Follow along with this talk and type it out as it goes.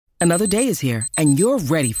Another day is here, and you're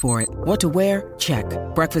ready for it. What to wear? Check.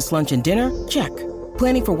 Breakfast, lunch, and dinner? Check.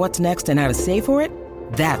 Planning for what's next and how to save for it?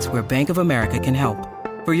 That's where Bank of America can help.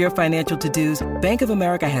 For your financial to-dos, Bank of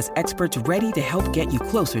America has experts ready to help get you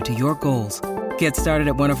closer to your goals. Get started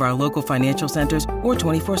at one of our local financial centers or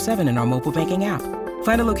 24/7 in our mobile banking app.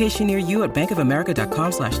 Find a location near you at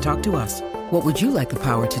bankofamerica.com/talktous. What would you like the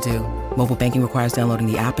power to do? Mobile banking requires downloading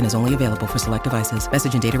the app and is only available for select devices.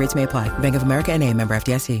 Message and data rates may apply. Bank of America N.A., member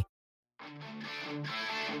FDIC.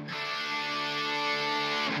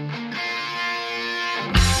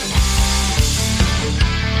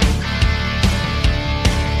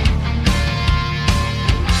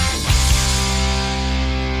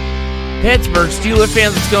 Pittsburgh Steelers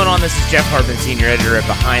fans, what's going on? This is Jeff Hartman, Senior Editor at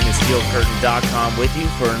BehindTheSteelCurtain.com with you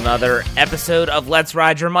for another episode of Let's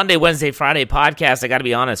Ride, your Monday, Wednesday, Friday podcast. I got to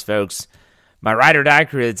be honest, folks. My ride or die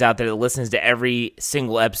crew that's out there that listens to every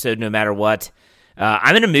single episode no matter what,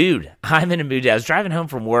 I'm in a mood. I was driving home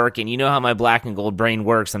from work, and you know how my black and gold brain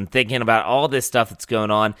works. I'm thinking about all this stuff that's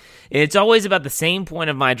going on. And it's always about the same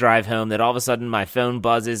point of my drive home that all of a sudden my phone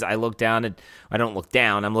buzzes. I look down, and I don't look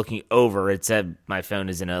down. I'm looking over. It said my phone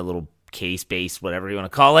is in a little case base, whatever you want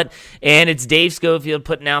to call it, and it's Dave Schofield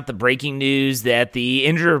putting out the breaking news that the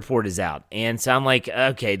injury report is out. And so I'm like,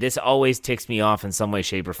 okay, this always ticks me off in some way,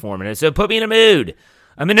 shape, or form, and so it put me in a mood.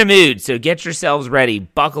 I'm in a mood, so get yourselves ready.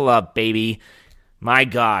 Buckle up, baby. My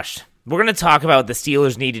gosh. We're going to talk about what the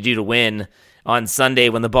Steelers need to do to win on Sunday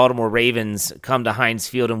when the Baltimore Ravens come to Heinz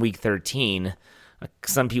Field in Week 13.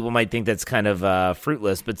 Some people might think that's kind of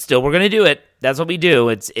fruitless, but still, we're going to do it. That's what we do.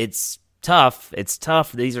 It's tough. It's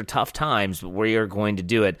tough. These are tough times, but we are going to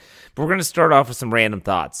do it. But we're going to start off with some random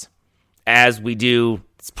thoughts. As we do,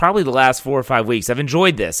 it's probably the last 4 or 5 weeks. I've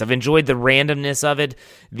enjoyed this. I've enjoyed the randomness of it,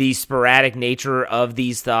 the sporadic nature of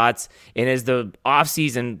these thoughts. And as the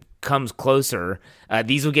offseason comes closer,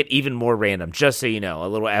 these will get even more random, just so you know, a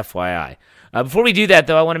little FYI. Before we do that,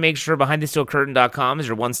 though, I want to make sure BehindTheSteelCurtain.com is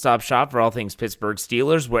your one-stop shop for all things Pittsburgh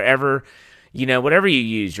Steelers, whatever you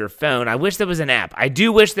use, your phone. I wish there was an app. I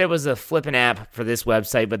do wish there was a flipping app for this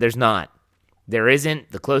website, but there's not. There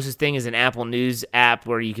isn't. The closest thing is an Apple News app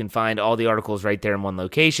where you can find all the articles right there in one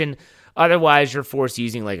location. Otherwise, you're forced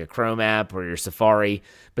using like a Chrome app or your Safari.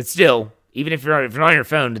 But still, even if you're on your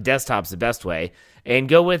phone, the desktop's the best way. And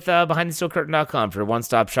go with BehindTheSteelCurtain.com for your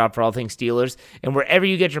one-stop shop for all things Steelers. And wherever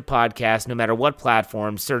you get your podcast, no matter what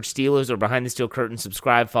platform, search Steelers or Behind the Steel Curtain,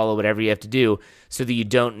 subscribe, follow, whatever you have to do so that you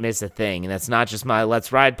don't miss a thing. And that's not just my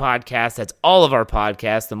Let's Ride podcast. That's all of our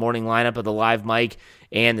podcasts, the morning lineup of the Live Mike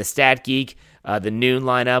and the Stat Geek, the noon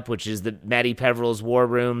lineup, which is the Matty Peveril's War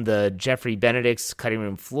Room, the Jeffrey Benedict's Cutting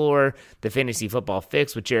Room Floor, the Fantasy Football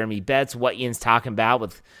Fix with Jeremy Betts, What Ian's Talking About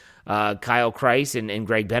with Kyle Kreis and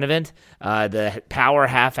Greg Benevent, the Power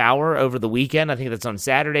Half Hour over the weekend. I think that's on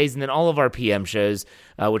Saturdays, and then all of our PM shows,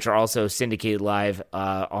 which are also syndicated live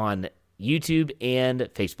on YouTube and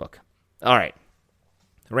Facebook. All right,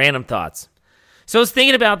 random thoughts. So I was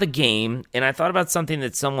thinking about the game, and I thought about something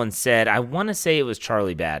that someone said. I want to say it was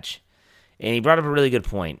Charlie Batch, and he brought up a really good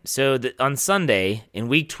point. So on Sunday in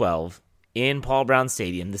Week 12 in Paul Brown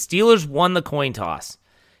Stadium, the Steelers won the coin toss,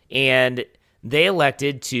 and they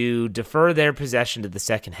elected to defer their possession to the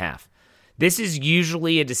second half. This is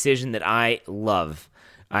usually a decision that I love.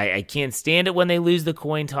 I can't stand it when they lose the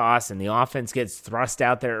coin toss and the offense gets thrust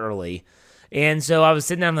out there early. And so I was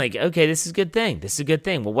sitting there, I'm like, okay, this is a good thing. This is a good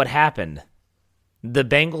thing. Well, what happened? The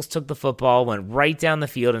Bengals took the football, went right down the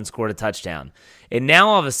field, and scored a touchdown. And now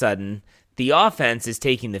all of a sudden, the offense is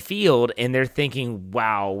taking the field, and they're thinking,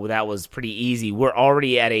 wow, that was pretty easy. We're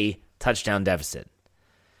already at a touchdown deficit.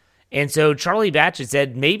 And so Charlie Batch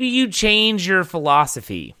said, maybe you change your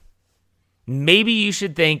philosophy. Maybe you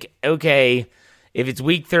should think, okay, if it's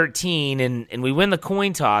Week 13 and we win the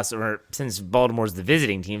coin toss, or since Baltimore's the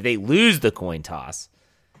visiting team, they lose the coin toss.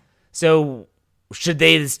 So should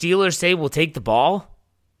the Steelers say, we'll take the ball?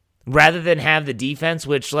 Rather than have the defense,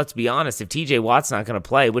 which, let's be honest, if TJ Watt's not going to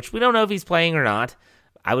play, which we don't know if he's playing or not,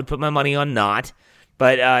 I would put my money on not.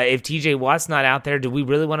 But if TJ Watt's not out there, do we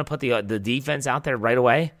really want to put the defense out there right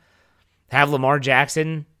away? Have Lamar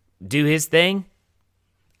Jackson do his thing?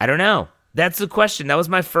 I don't know. That's the question. That was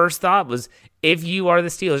my first thought, was if you are the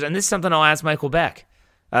Steelers, and this is something I'll ask Michael Beck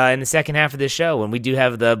in the second half of this show when we do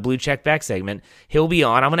have the Blue Check Beck segment. He'll be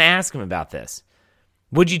on. I'm going to ask him about this.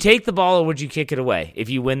 Would you take the ball or would you kick it away if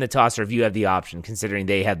you win the toss or if you have the option, considering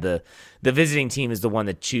they have the visiting team is the one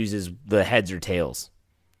that chooses the heads or tails?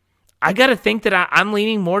 I got to think that I'm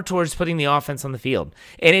leaning more towards putting the offense on the field.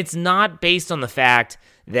 And it's not based on the fact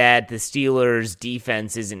that the Steelers'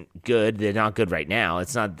 defense isn't good. They're not good right now.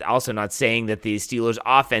 It's not also not saying that the Steelers'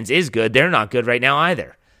 offense is good. They're not good right now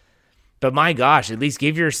either. But my gosh, at least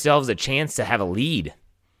give yourselves a chance to have a lead.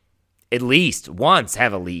 At least once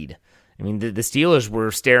have a lead. I mean, the Steelers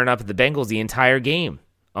were staring up at the Bengals the entire game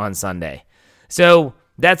on Sunday. So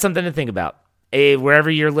that's something to think about. Wherever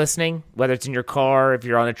you're listening, whether it's in your car, if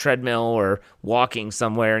you're on a treadmill or walking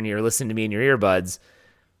somewhere and you're listening to me in your earbuds,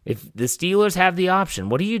 if the Steelers have the option,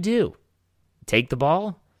 what do? Take the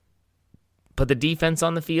ball? Put the defense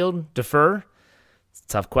on the field? Defer? It's a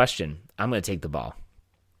tough question. I'm going to take the ball.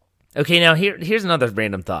 Okay, now here's another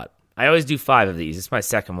random thought. I always do 5 of these. It's my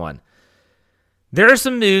second one. There are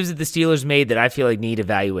some moves that the Steelers made that I feel like need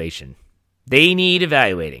evaluation. They need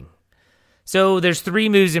evaluating. So there's 3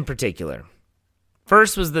 moves in particular.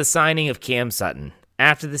 First was the signing of Cam Sutton.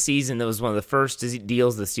 After the season, that was one of the first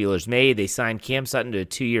deals the Steelers made. They signed Cam Sutton to a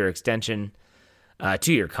 2-year extension,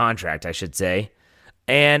 2-year contract, I should say.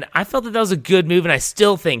 And I felt that was a good move, and I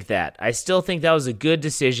still think that. I still think that was a good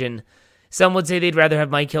decision. Some would say they'd rather have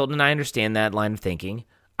Mike Hilton, and I understand that line of thinking.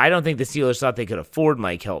 I don't think the Steelers thought they could afford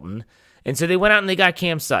Mike Hilton. And so they went out and they got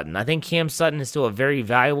Cam Sutton. I think Cam Sutton is still a very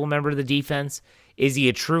valuable member of the defense. Is he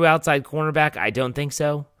a true outside cornerback? I don't think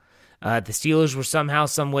so. The Steelers were somehow,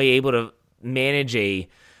 some way able to manage an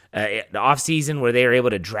offseason where they were able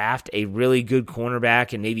to draft a really good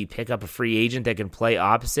cornerback and maybe pick up a free agent that can play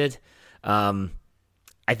opposite.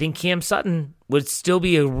 I think Cam Sutton would still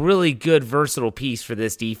be a really good, versatile piece for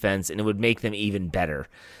this defense, and it would make them even better.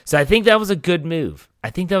 So I think that was a good move.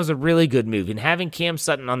 I think that was a really good move. And having Cam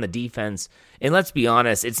Sutton on the defense, and let's be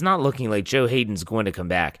honest, it's not looking like Joe Hayden's going to come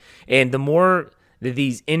back. And the more that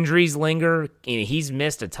these injuries linger, he's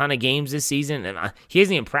missed a ton of games this season, and he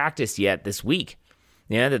hasn't even practiced yet this week.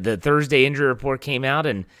 Yeah, the Thursday injury report came out,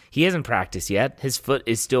 and he hasn't practiced yet. His foot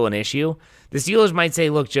is still an issue. The Steelers might say,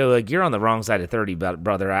 look, Joe, you're on the wrong side of 30,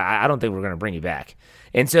 brother. I don't think we're going to bring you back.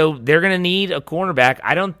 And so they're going to need a cornerback.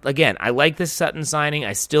 I like this Sutton signing.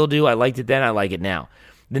 I still do. I liked it then. I like it now.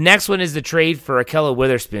 The next one is the trade for Ahkello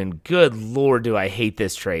Witherspoon. Good Lord, do I hate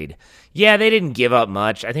this trade. Yeah, they didn't give up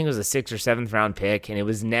much. I think it was a 6th or 7th round pick, and it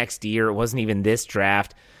was next year. It wasn't even this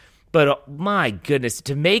draft. But my goodness,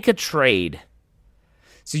 to make a trade.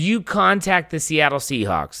 So you contact the Seattle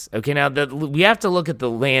Seahawks. Okay, now we have to look at the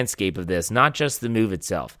landscape of this, not just the move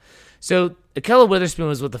itself. So Ahkello Witherspoon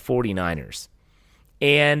was with the 49ers.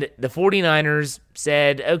 And the 49ers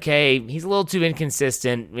said, okay, he's a little too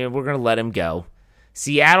inconsistent. We're going to let him go.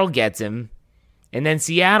 Seattle gets him. And then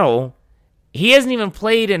Seattle, he hasn't even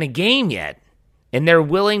played in a game yet. And they're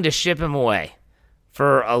willing to ship him away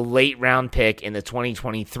for a late round pick in the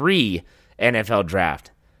 2023 NFL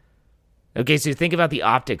draft. Okay, so think about the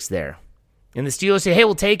optics there. And the Steelers say, hey,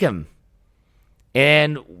 we'll take him.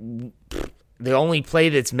 And the only play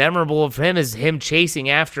that's memorable of him is him chasing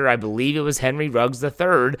after, I believe it was Henry Ruggs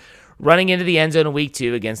III, running into the end zone in week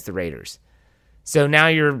 2 against the Raiders. So now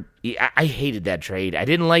I hated that trade. I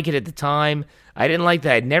didn't like it at the time. I didn't like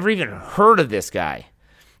that. I'd never even heard of this guy.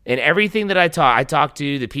 And everything that I talked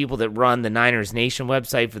to the people that run the Niners Nation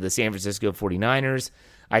website for the San Francisco 49ers.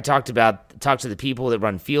 I talked to the people that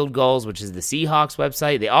run Field Goals, which is the Seahawks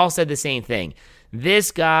website. They all said the same thing.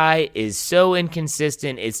 This guy is so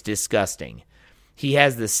inconsistent, it's disgusting. He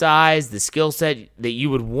has the size, the skill set that you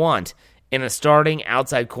would want in a starting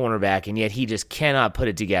outside cornerback, and yet he just cannot put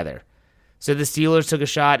it together. So the Steelers took a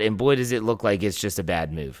shot, and boy, does it look like it's just a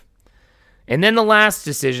bad move. And then the last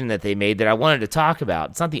decision that they made that I wanted to talk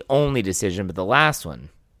about, it's not the only decision, but the last one,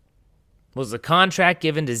 was the contract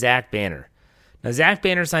given to Zach Banner. Now, Zach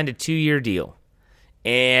Banner signed a 2-year deal,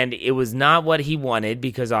 and it was not what he wanted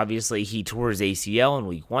because obviously he tore his ACL in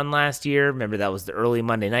week 1 last year. Remember, that was the early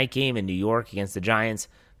Monday night game in New York against the Giants.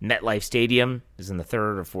 MetLife Stadium. It was in the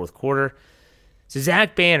 3rd or 4th quarter. So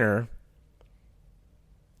Zach Banner,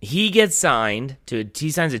 he signs a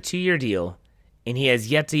 2-year deal, and he has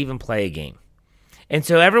yet to even play a game. And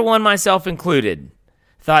so everyone, myself included,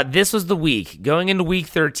 thought this was the week, going into week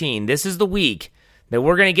 13, this is the week that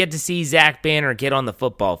we're going to get to see Zach Banner get on the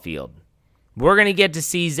football field. We're going to get to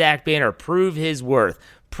see Zach Banner prove his worth,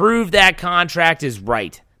 prove that contract is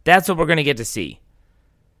right. That's what we're going to get to see.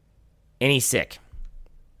 And he's sick.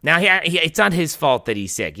 Now, it's not his fault that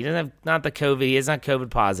he's sick. He doesn't have not the COVID. He is not COVID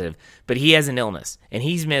positive, but he has an illness, and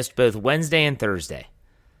he's missed both Wednesday and Thursday.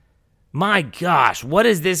 My gosh, what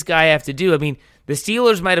does this guy have to do? I mean, the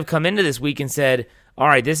Steelers might have come into this week and said, all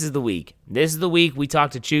right, this is the week. This is the week we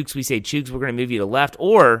talk to Chooks. We say, Chooks, we're going to move you to left,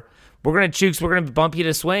 or we're going to bump you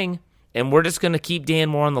to swing, and we're just going to keep Dan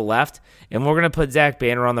Moore on the left, and we're going to put Zach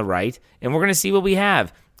Banner on the right, and we're going to see what we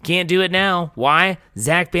have. Can't do it now. Why?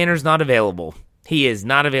 Zach Banner's not available. He is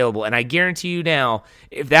not available, and I guarantee you now,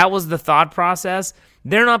 if that was the thought process,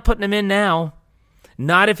 they're not putting him in now.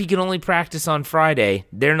 Not if he can only practice on Friday.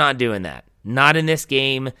 They're not doing that. Not in this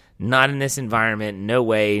game, not in this environment. No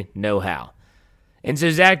way, no how. And so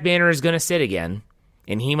Zach Banner is going to sit again,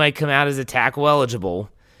 and he might come out as a tackle eligible,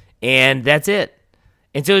 and that's it.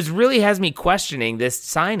 And so it really has me questioning this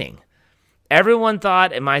signing. Everyone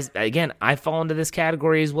thought, I fall into this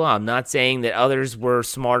category as well. I'm not saying that others were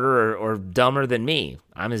smarter or dumber than me.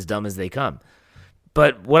 I'm as dumb as they come.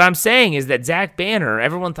 But what I'm saying is that Zach Banner,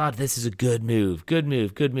 everyone thought this is a good move. Good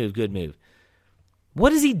move.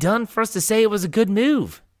 What has he done for us to say it was a good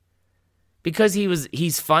move? Because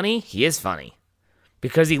he's funny? He is funny.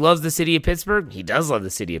 Because he loves the city of Pittsburgh? He does love the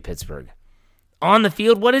city of Pittsburgh. On the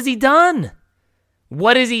field, what has he done?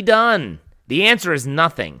 What has he done? The answer is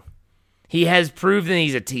nothing. He has proven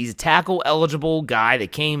he's a tackle-eligible guy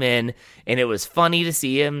that came in, and it was funny to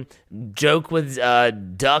see him joke with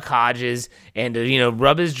Duck Hodges and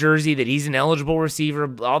rub his jersey that he's an eligible receiver,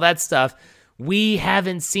 all that stuff. We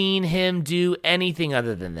haven't seen him do anything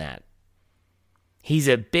other than that. He's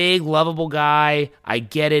a big, lovable guy. I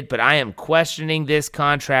get it, but I am questioning this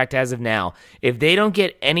contract as of now. If they don't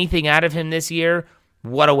get anything out of him this year,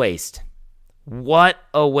 what a waste. What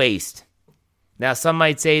a waste. Now, some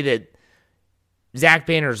might say that Zach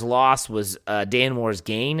Banner's loss was Dan Moore's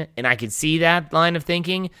gain, and I could see that line of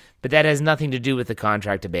thinking, but that has nothing to do with the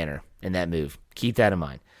contract of Banner in that move. Keep that in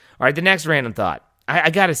mind. All right, the next random thought. I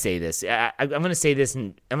got to say this. I'm going to say this,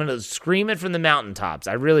 and I'm going to scream it from the mountaintops.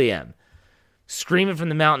 I really am. Scream it from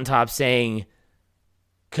the mountaintops saying,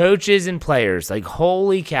 coaches and players, like,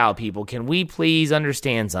 holy cow, people, can we please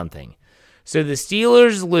understand something? So the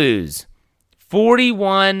Steelers lose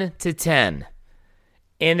 41-10.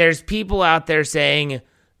 And there's people out there saying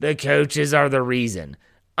the coaches are the reason.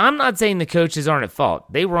 I'm not saying the coaches aren't at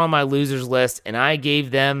fault. They were on my losers list, and I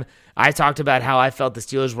talked about how I felt the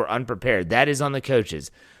Steelers were unprepared. That is on the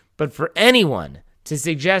coaches. But for anyone to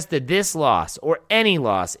suggest that this loss or any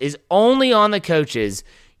loss is only on the coaches,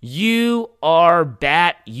 you are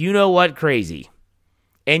you-know-what crazy.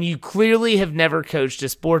 And you clearly have never coached a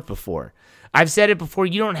sport before. I've said it before,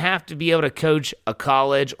 you don't have to be able to coach a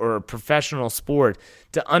college or a professional sport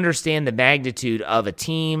to understand the magnitude of a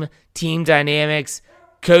team dynamics,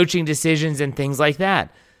 coaching decisions, and things like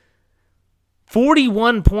that.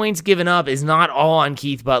 41 points given up is not all on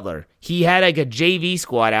Keith Butler. He had like a JV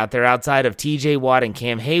squad out there outside of TJ Watt and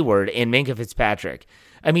Cam Hayward and Minkah Fitzpatrick.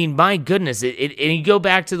 I mean, my goodness, and you go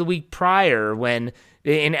back to the week prior when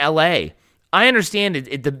in LA. I understand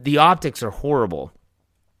the optics are horrible.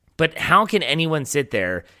 But how can anyone sit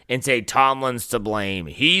there and say Tomlin's to blame?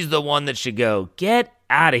 He's the one that should go. Get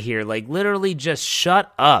out of here. Like, literally just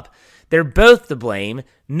shut up. They're both to blame.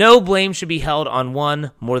 No blame should be held on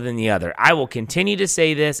one more than the other. I will continue to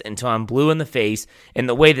say this until I'm blue in the face. And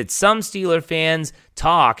the way that some Steeler fans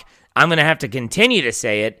talk, I'm going to have to continue to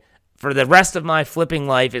say it for the rest of my flipping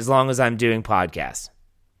life as long as I'm doing podcasts.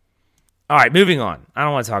 All right, moving on. I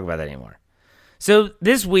don't want to talk about that anymore. So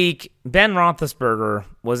this week, Ben Roethlisberger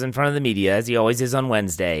was in front of the media, as he always is on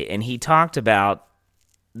Wednesday, and he talked about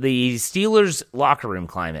the Steelers' locker room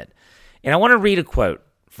climate. And I want to read a quote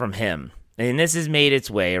from him, and this has made its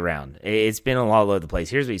way around. It's been all over the place.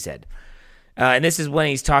 Here's what he said. And this is when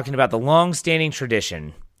he's talking about the long-standing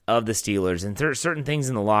tradition of the Steelers and certain things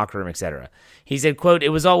in the locker room, etc. He said, quote, "It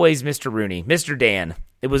was always Mr. Rooney, Mr. Dan.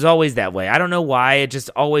 It was always that way. I don't know why, it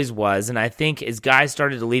just always was. And I think as guys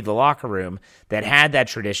started to leave the locker room that had that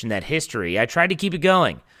tradition, that history, I tried to keep it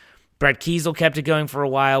going. Brett Kiesel kept it going for a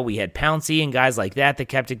while. We had Pouncey and guys like that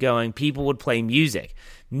kept it going. People would play music.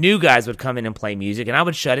 New guys would come in and play music, and I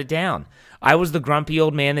would shut it down. I was the grumpy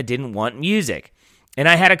old man that didn't want music. And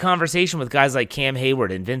I had a conversation with guys like Cam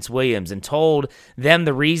Hayward and Vince Williams and told them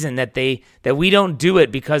the reason that we don't do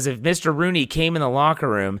it because if Mr. Rooney came in the locker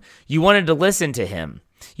room, you wanted to listen to him.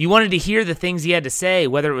 You wanted to hear the things he had to say,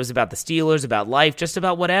 whether it was about the Steelers, about life, just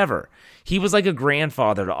about whatever. He was like a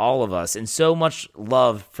grandfather to all of us and so much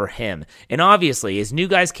love for him. And obviously, as new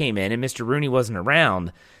guys came in and Mr. Rooney wasn't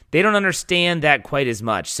around, they don't understand that quite as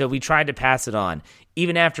much. So we tried to pass it on.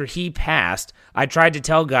 Even after he passed, I tried to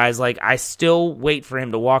tell guys, like, I still wait for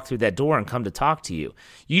him to walk through that door and come to talk to you.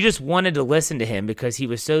 You just wanted to listen to him because he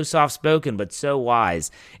was so soft-spoken but so wise.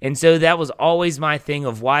 And so that was always my thing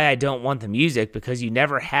of why I don't want the music, because you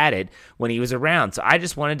never had it when he was around. So I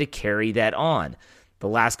just wanted to carry that on. The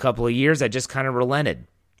last couple of years, I just kind of relented.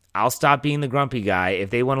 I'll stop being the grumpy guy.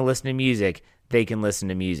 If they want to listen to music, they can listen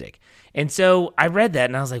to music. And so I read that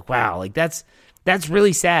and I was like, wow, like that's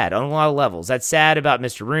really sad on a lot of levels. That's sad about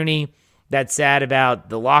Mr. Rooney. That's sad about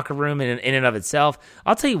the locker room in and of itself.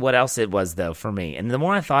 I'll tell you what else it was, though, for me. And the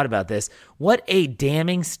more I thought about this, what a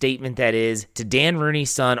damning statement that is to Dan Rooney's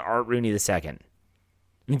son, Art Rooney II.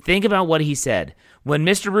 I mean, think about what he said. When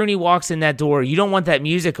Mr. Rooney walks in that door, you don't want that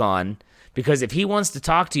music on because if he wants to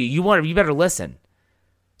talk to you, you better listen.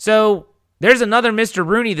 So there's another Mr.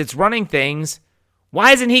 Rooney that's running things.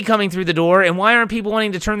 Why isn't he coming through the door, and why aren't people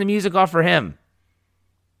wanting to turn the music off for him?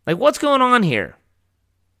 Like, what's going on here?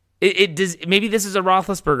 Maybe this is a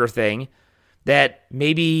Roethlisberger thing, that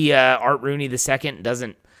maybe Art Rooney II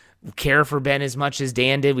doesn't care for Ben as much as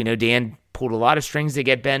Dan did. We know Dan pulled a lot of strings to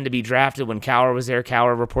get Ben to be drafted when Cowher was there.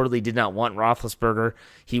 Cowher reportedly did not want Roethlisberger.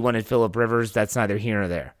 He wanted Phillip Rivers. That's neither here nor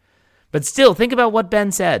there. But still, think about what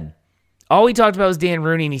Ben said. All he talked about was Dan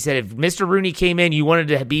Rooney, and he said if Mr. Rooney came in, you wanted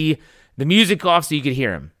to be the music off so you could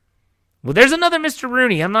hear him. Well, there's another Mr.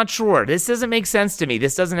 Rooney. I'm not sure. This doesn't make sense to me.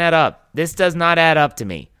 This doesn't add up. This does not add up to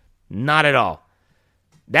me. Not at all.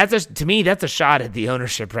 To me, that's a shot at the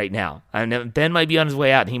ownership right now. I know Ben might be on his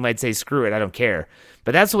way out, and he might say, screw it, I don't care.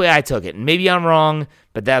 But that's the way I took it. And maybe I'm wrong,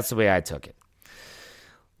 but that's the way I took it.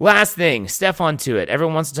 Last thing, Stephon Tuitt.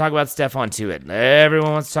 Everyone wants to talk about Stephon Tuitt.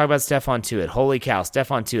 Holy cow,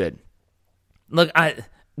 Stephon Tuitt. Look,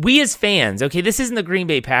 we as fans, okay, this isn't the Green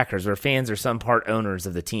Bay Packers where fans are some part owners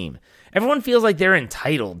of the team. Everyone feels like they're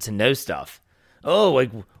entitled to know stuff. Oh,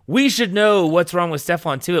 like, we should know what's wrong with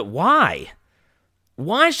Stephon Tuitt. Why?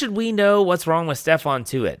 Why should we know what's wrong with Stephon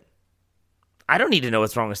Tuitt? I don't need to know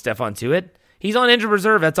what's wrong with Stephon Tuitt. He's on injured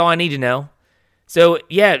reserve. That's all I need to know. So,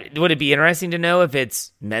 yeah, would it be interesting to know if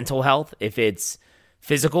it's mental health, if it's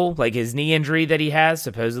physical, like his knee injury that he has,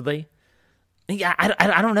 supposedly? Yeah,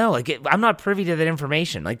 I don't know. Like, I'm not privy to that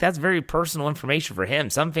information. Like, that's very personal information for him.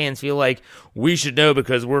 Some fans feel like we should know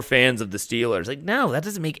because we're fans of the Steelers. Like, no, that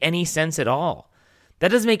doesn't make any sense at all. That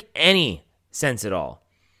doesn't make any sense at all.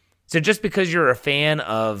 So just because you're a fan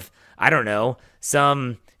of, I don't know,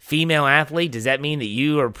 some female athlete, does that mean that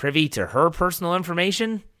you are privy to her personal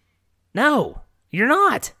information? No, you're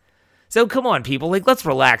not. So come on, people. Like, let's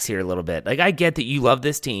relax here a little bit. Like, I get that you love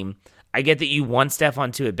this team. I get that you want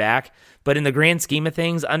Stephon Tuitt back, but in the grand scheme of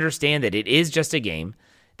things, understand that it is just a game,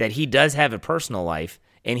 that he does have a personal life,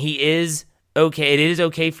 and he is okay. It is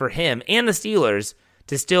okay for him and the Steelers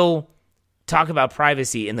to still talk about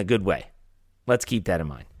privacy in the good way. Let's keep that in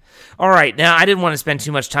mind. All right, now I didn't want to spend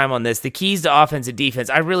too much time on this. The keys to offense and defense,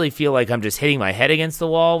 I really feel like I'm just hitting my head against the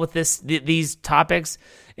wall with these topics,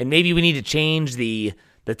 and maybe we need to change the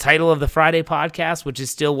title of the Friday podcast, which is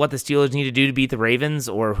still what the Steelers need to do to beat the Ravens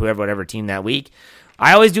or whatever team that week.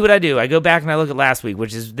 I always do what I do. I go back and I look at last week,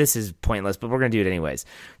 this is pointless, but we're going to do it anyways.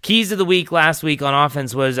 Keys of the week last week on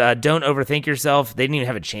offense was don't overthink yourself. They didn't even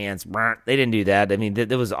have a chance. They didn't do that. I mean, that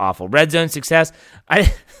was awful. Red zone success.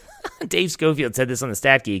 Dave Schofield said this on the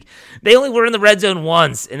Stat Geek. They only were in the red zone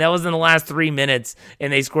once, and that was in the last 3 minutes,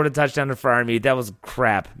 and they scored a touchdown to Freiermuth. That was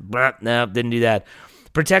crap. No, didn't do that.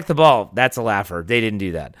 Protect the ball. That's a laugher. They didn't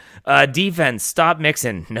do that. Defense, stop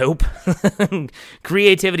mixing. Nope.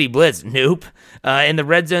 Creativity, blitz. Nope. In the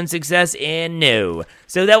red zone success, and no.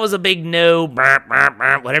 So that was a big no.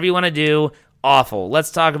 Whatever you want to do, awful.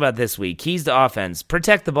 Let's talk about this week. Keys to offense.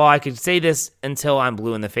 Protect the ball. I could say this until I'm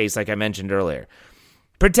blue in the face, like I mentioned earlier.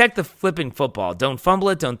 Protect the flipping football. Don't fumble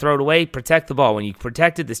it. Don't throw it away. Protect the ball. When you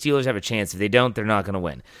protect it, the Steelers have a chance. If they don't, they're not going to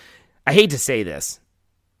win. I hate to say this,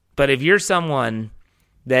 but if you're someone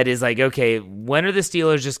that is like, okay, when are the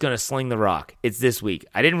Steelers just going to sling the rock? It's this week.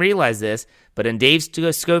 I didn't realize this, but in Dave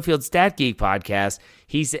Schofield's Stat Geek podcast,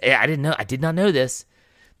 he said, I did not know this.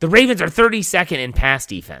 The Ravens are 32nd in pass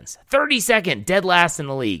defense. 32nd, dead last in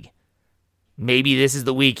the league. Maybe this is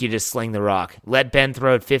the week you just sling the rock. Let Ben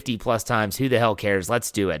throw it 50-plus times. Who the hell cares?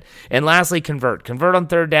 Let's do it. And lastly, convert. Convert on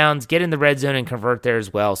third downs. Get in the red zone and convert there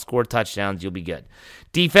as well. Score touchdowns. You'll be good.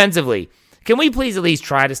 Defensively, can we please at least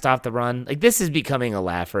try to stop the run? Like, this is becoming a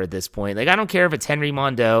laugher at this point. Like, I don't care if it's Henry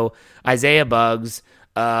Mondeau, Isaiah Buggs,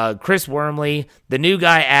 Chris Wormley, the new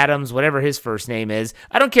guy Adams, whatever his first name is.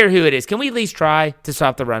 I don't care who it is. Can we at least try to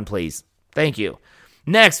stop the run, please? Thank you.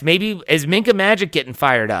 Next, maybe is Minkah Magic getting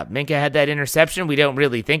fired up? Minkah had that interception. We don't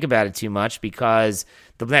really think about it too much because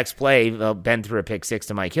the next play, Ben threw a pick six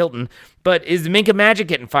to Mike Hilton. But is Minkah Magic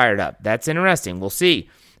getting fired up? That's interesting. We'll see.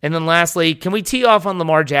 And then lastly, can we tee off on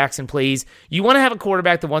Lamar Jackson, please? You want to have a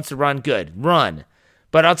quarterback that wants to run? Good. Run.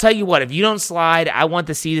 But I'll tell you what, if you don't slide, I want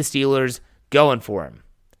to see the Steelers going for him.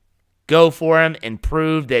 Go for him and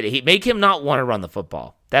prove that make him not want to run the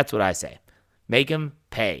football. That's what I say. Make him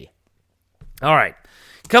pay. All right.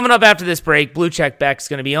 Coming up after this break, Blue Check Beck's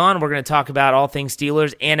going to be on. We're going to talk about all things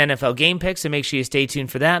Steelers and NFL game picks, so make sure you stay tuned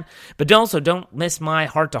for that. But don't miss my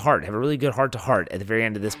heart-to-heart. I have a really good heart-to-heart at the very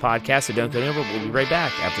end of this podcast, so don't go anywhere. We'll be right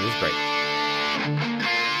back after this break.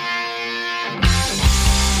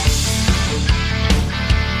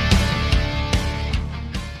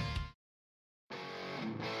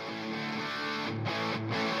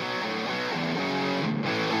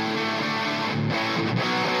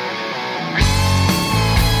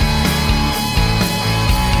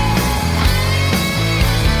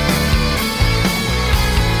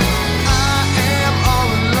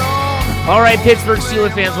 All right, Pittsburgh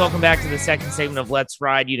Steelers fans, welcome back to the second segment of Let's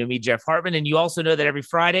Ride. You know me, Jeff Hartman, and you also know that every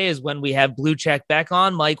Friday is when we have Blue Check Beck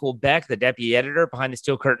on, Michael Beck, the deputy editor behind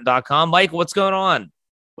thesteelcurtain.com. Michael, what's going on?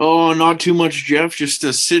 Oh, not too much, Jeff. Just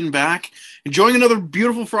sitting back, enjoying another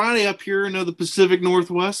beautiful Friday up here in the Pacific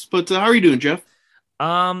Northwest. But how are you doing, Jeff?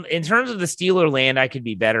 In terms of the Steeler land, I could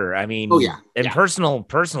be better. I mean,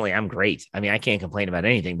 personally, I'm great. I mean, I can't complain about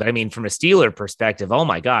anything, but I mean, from a Steeler perspective, oh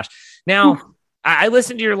my gosh. Now, I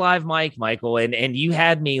listened to your live mic, Michael, and you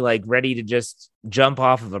had me like ready to just jump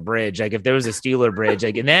off of a bridge. Like if there was a Steeler bridge,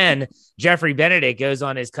 like, and then Jeffrey Benedict goes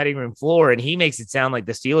on his cutting room floor and he makes it sound like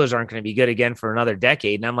the Steelers aren't going to be good again for another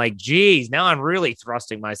decade. And I'm like, geez, now I'm really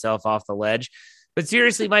thrusting myself off the ledge. But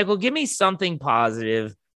seriously, Michael, give me something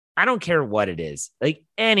positive. I don't care what it is, like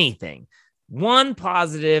anything. One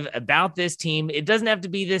positive about this team. It doesn't have to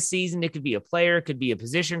be this season. It could be a player. It could be a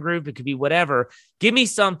position group. It could be whatever. Give me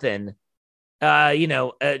something.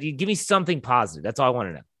 Give me something positive. That's all I want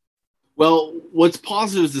to know. Well, what's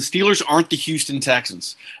positive is the Steelers aren't the Houston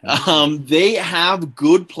Texans. They have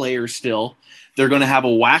good players still. They're going to have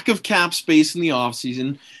a whack of cap space in the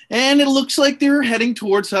offseason, and it looks like they're heading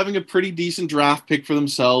towards having a pretty decent draft pick for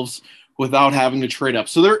themselves without having to trade up.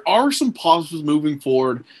 So there are some positives moving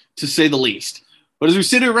forward, to say the least. But as we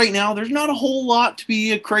sit here right now, there's not a whole lot to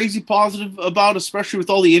be crazy positive about, especially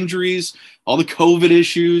with all the injuries, all the COVID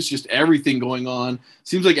issues, just everything going on.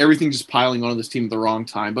 Seems like everything's just piling on this team at the wrong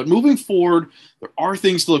time. But moving forward, there are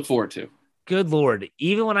things to look forward to. Good Lord.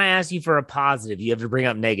 Even when I ask you for a positive, you have to bring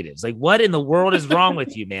up negatives. Like, what in the world is wrong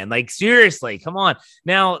with you, man? Like, seriously, come on.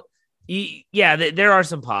 Now, there are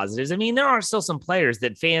some positives. I mean, there are still some players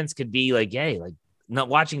that fans could be like, hey, like, not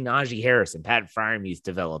watching Najee Harris and Pat Freiermuth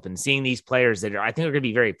develop and seeing these players that I think are going to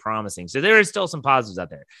be very promising. So there is still some positives out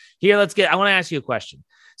there. Here, I want to ask you a question.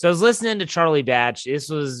 So I was listening to Charlie Batch. This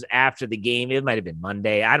was after the game. It might've been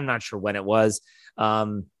Monday. I'm not sure when it was.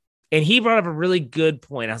 And he brought up a really good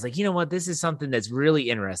point. I was like, you know what? This is something that's really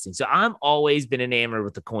interesting. So I've always been enamored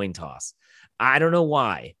with the coin toss. I don't know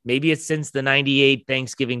why. Maybe it's since the 98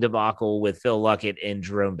 Thanksgiving debacle with Phil Luckett and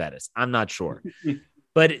Jerome Bettis. I'm not sure.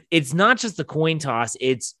 But it's not just the coin toss.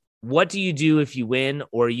 It's what do you do if you win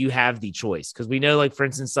or you have the choice? Because we know, like, for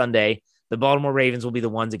instance, Sunday, the Baltimore Ravens will be the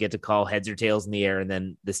ones that get to call heads or tails in the air, and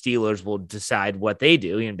then the Steelers will decide what they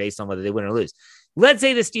do based on whether they win or lose. Let's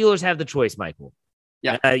say the Steelers have the choice, Michael.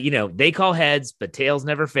 Yeah. They call heads, but tails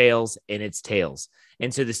never fails, and it's tails.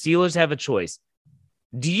 And so the Steelers have a choice.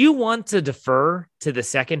 Do you want to defer to the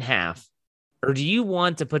second half, or do you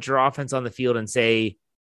want to put your offense on the field and say,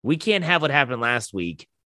 we can't have what happened last week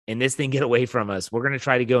and this thing get away from us? We're going to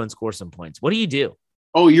try to go and score some points. What do you do?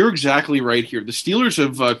 Oh, you're exactly right here. The Steelers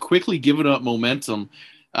have quickly given up momentum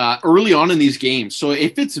early on in these games. So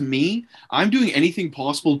if it's me, I'm doing anything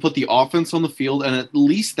possible to put the offense on the field, and at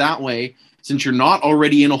least that way, since you're not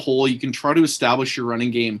already in a hole, you can try to establish your running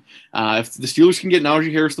game. If the Steelers can get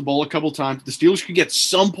Najee Harris the ball a couple times, the Steelers can get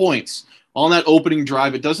some points on that opening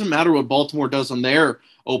drive. It doesn't matter what Baltimore does on their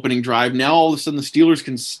opening drive. Now all of a sudden the Steelers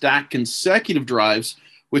can stack consecutive drives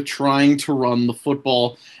with trying to run the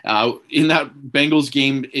football. In that Bengals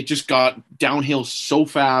game, it just got downhill so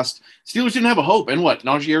fast. Steelers didn't have a hope. And what?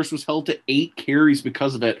 Najee Harris was held to 8 carries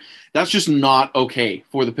because of it. That's just not okay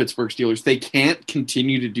for the Pittsburgh Steelers. They can't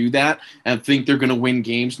continue to do that and think they're going to win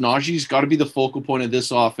games. Najee's got to be the focal point of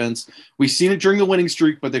this offense. We've seen it during the winning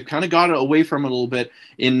streak, but they've kind of got it away from it a little bit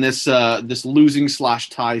in this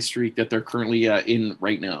losing/tie streak that they're currently in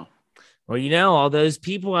right now. Well, all those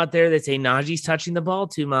people out there that say Najee's touching the ball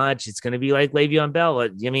too much, it's going to be like Le'Veon Bell. I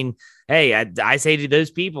mean, hey, I say to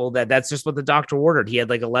those people that's just what the doctor ordered. He had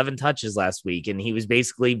like 11 touches last week, and he was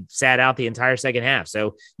basically sat out the entire second half.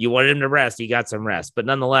 So you wanted him to rest. He got some rest. But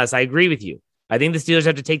nonetheless, I agree with you. I think the Steelers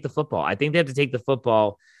have to take the football. I think they have to take the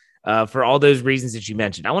football for all those reasons that you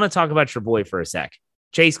mentioned. I want to talk about your boy for a sec.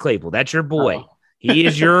 Chase Claypool, that's your boy. Oh. He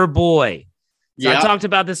is your boy. So yeah. I talked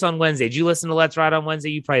about this on Wednesday. Did you listen to Let's Ride on Wednesday?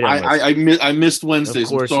 You probably don't. I missed Wednesdays. Of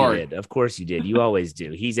course you did. Of course you did. You always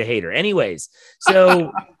do. He's a hater. Anyways,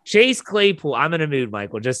 so Chase Claypool, I'm in a mood,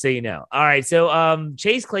 Michael, just so you know. All right. So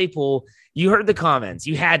Chase Claypool, you heard the comments.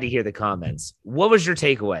 You had to hear the comments. What was your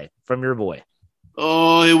takeaway from your boy?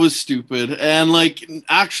 Oh, it was stupid. And like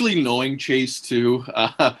actually knowing Chase too,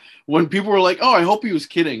 when people were like, oh, I hope he was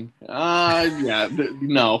kidding.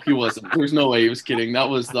 No, he wasn't. There's no way he was kidding. That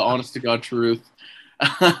was the honest to God truth.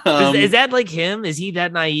 Is that like him? Is he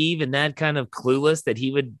that naive and that kind of clueless that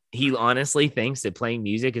he honestly thinks that playing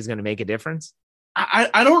music is going to make a difference?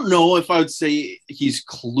 I don't know if I would say he's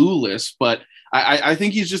clueless, but I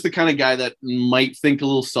think he's just the kind of guy that might think a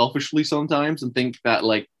little selfishly sometimes and think that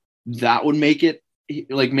like that would make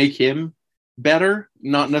him better,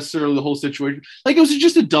 not necessarily the whole situation. Like, it was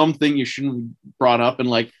just a dumb thing you shouldn't have brought up, and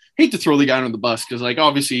like, hate to throw the guy under the bus because like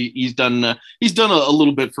obviously he's done a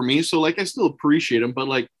little bit for me, so like I still appreciate him, but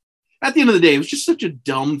like at the end of the day, it was just such a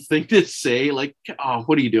dumb thing to say. Like, oh,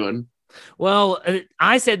 what are you doing? Well,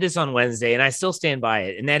 I said this on Wednesday, and I still stand by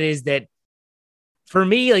it, and that is that for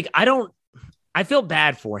me, like I feel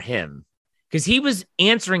bad for him because he was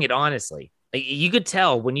answering it honestly. Like, you could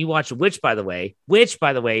tell when you watch, which by the way,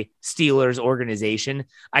 Steelers organization.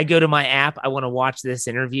 I go to my app. I want to watch this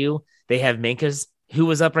interview. They have Minka's, who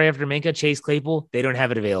was up right after Minka, Chase Claypool. They don't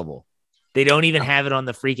have it available. They don't even have it on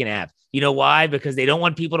the freaking app. You know why? Because they don't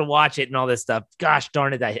want people to watch it and all this stuff. Gosh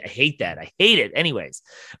darn it. I hate that. I hate it. Anyways.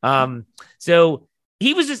 So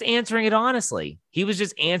he was just answering it honestly. He was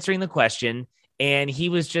just answering the question, and he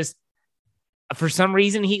was just, for some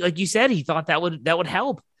reason, he, like you said, he thought that would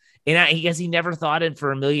help. And I guess he never thought it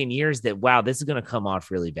for a million years that, wow, this is going to come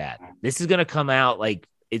off really bad. This is going to come out like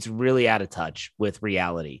it's really out of touch with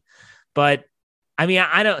reality. But I mean,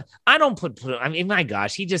 I don't put, I mean, my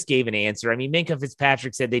gosh, he just gave an answer. I mean, Minkah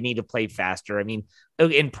Fitzpatrick said they need to play faster. I mean,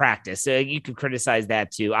 in practice, you could criticize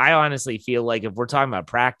that too. I honestly feel like if we're talking about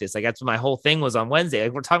practice, like that's what my whole thing was on Wednesday.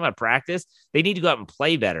 Like, we're talking about practice, they need to go out and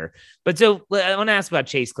play better. But so I want to ask about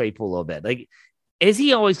Chase Claypool a little bit. Like, is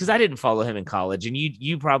he always, because I didn't follow him in college, and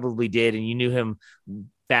you probably did, and you knew him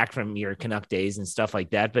back from your Canuck days and stuff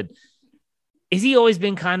like that. But is he always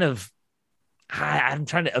been kind of, I'm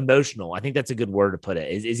trying to, emotional? I think that's a good word to put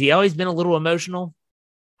it. Is he always been a little emotional?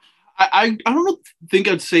 I don't think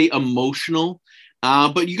I'd say emotional,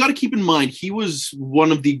 but you got to keep in mind he was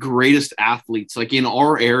one of the greatest athletes like in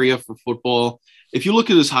our area for football. If you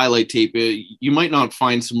look at his highlight tape, you might not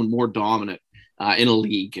find someone more dominant in a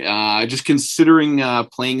league. Just considering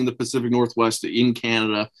playing in the Pacific Northwest in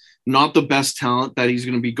Canada, not the best talent that he's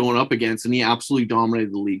going to be going up against, and he absolutely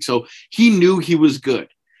dominated the league. So he knew he was good.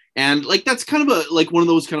 And like, that's kind of one of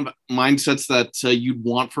those kind of mindsets that you'd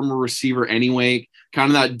want from a receiver anyway, kind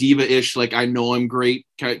of that diva-ish, like, I know I'm great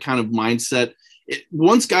kind of mindset.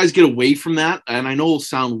 Once guys get away from that, and I know it'll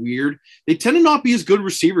sound weird, they tend to not be as good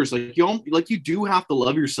receivers. Like, you do have to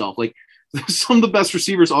love yourself. Like, some of the best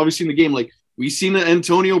receivers obviously in the game, like we've seen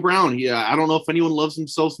Antonio Brown. Yeah, I don't know if anyone loves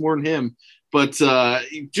themselves more than him, but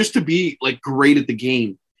just to be like great at the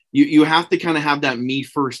game, you have to kind of have that me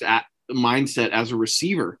first mindset as a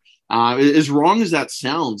receiver. As wrong as that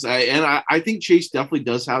sounds, I think Chase definitely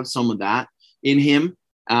does have some of that in him.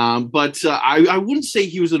 But I wouldn't say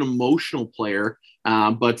he was an emotional player.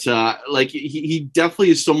 But like he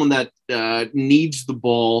definitely is someone that needs the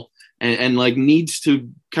ball and like needs to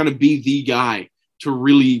kind of be the guy to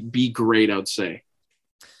really be great, I'd say.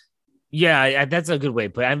 Yeah, that's a good way to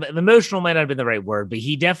put it. Emotional might not have been the right word, but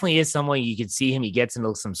he definitely is someone you could see him. He gets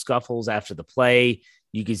into some scuffles after the play.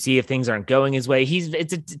 You can see if things aren't going his way.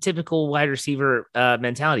 It's a typical wide receiver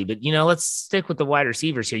mentality. But, let's stick with the wide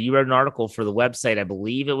receivers here. You wrote an article for the website, I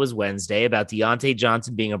believe it was Wednesday, about Diontae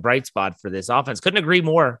Johnson being a bright spot for this offense. Couldn't agree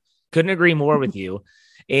more with you.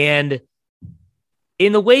 And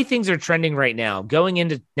in the way things are trending right now, going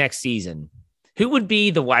into next season, who would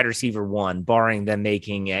be the wide receiver one, barring them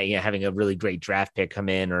making having a really great draft pick come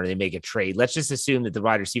in or they make a trade? Let's just assume that the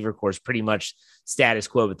wide receiver core is pretty much status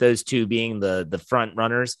quo, with those two being the front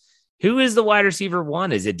runners. Who is the wide receiver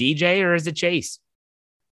one? Is it DJ or is it Chase?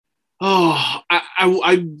 Oh,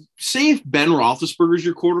 I say if Ben Roethlisberger is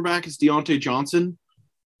your quarterback, it's Diontae Johnson.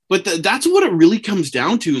 But that's what it really comes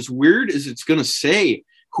down to. As weird as it's going to say,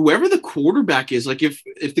 whoever the quarterback is, like if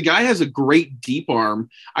the guy has a great deep arm,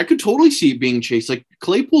 I could totally see it being Chase. Like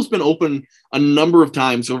Claypool's been open a number of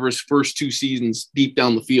times over his first two seasons deep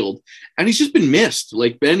down the field, and he's just been missed.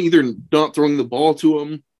 Like Ben either not throwing the ball to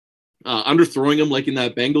him, underthrowing him, like in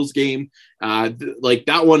that Bengals game. Like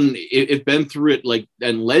that one, if Ben threw it like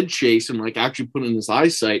and led Chase and like actually put it in his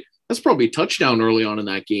eyesight, that's probably a touchdown early on in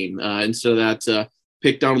that game instead of that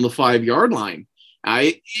pick down on the 5-yard line.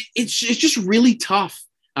 It's just really tough.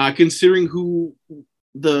 Considering who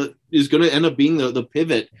is going to end up being the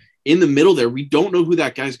pivot in the middle there. We don't know who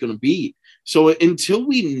that guy's going to be. So until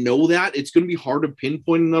we know that, it's going to be hard to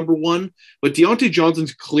pinpoint number one. But Diontae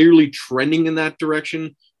Johnson's clearly trending in that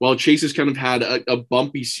direction, while Chase has kind of had a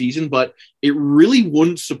bumpy season. But it really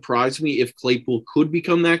wouldn't surprise me if Claypool could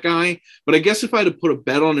become that guy. But I guess if I had to put a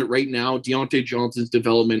bet on it right now, Diontae Johnson's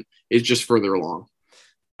development is just further along.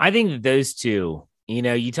 I think that those two,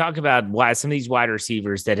 you talk about why some of these wide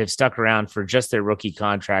receivers that have stuck around for just their rookie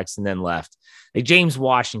contracts and then left. Like James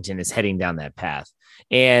Washington is heading down that path.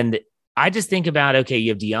 And I just think about, okay,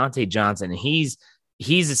 you have Diontae Johnson. And he's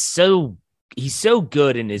so he's so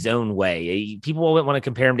good in his own way. People want to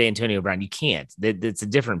compare him to Antonio Brown. You can't. It's a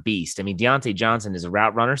different beast. I mean, Deontay Johnson is a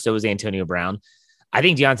route runner. So is Antonio Brown. I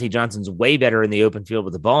think Deontay Johnson's way better in the open field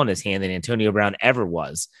with the ball in his hand than Antonio Brown ever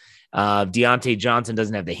was. Deontay Johnson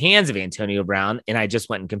doesn't have the hands of Antonio Brown, and I just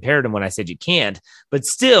went and compared him when I said you can't. But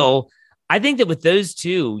still, I think that with those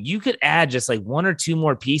two, you could add just like one or two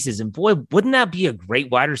more pieces, and boy, wouldn't that be a great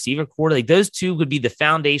wide receiver core? Like those two would be the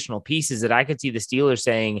foundational pieces that I could see the Steelers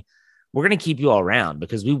saying, we're going to keep you all around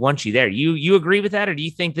because we want you there. You agree with that, or do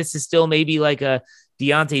you think this is still maybe like a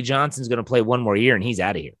Deontay Johnson's going to play one more year and he's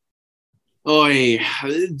out of here? Oh, hey,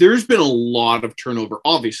 there's been a lot of turnover,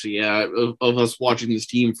 obviously, of us watching this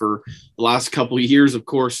team for the last couple of years, of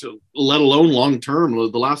course, let alone long-term.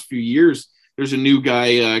 The last few years, there's a new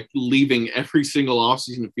guy leaving every single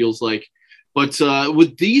offseason, it feels like. But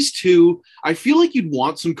with these two, I feel like you'd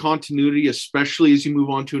want some continuity, especially as you move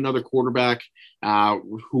on to another quarterback,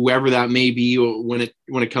 whoever that may be, when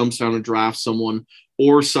it comes time to draft someone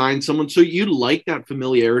or sign someone. So you'd like that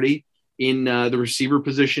familiarity in the receiver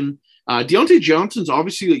position. Deontay Johnson's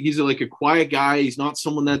obviously he's like a quiet guy. He's not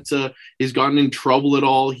someone that has gotten in trouble at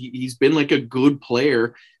all. He's been like a good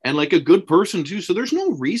player and like a good person too. So there's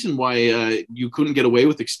no reason why you couldn't get away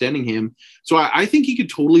with extending him. So I think he could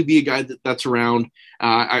totally be a guy that's around.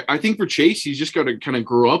 I think for Chase, he's just got to kind of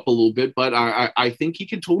grow up a little bit, but I think he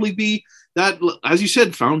could totally be that, as you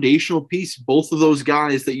said, foundational piece, both of those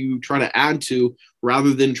guys that you try to add to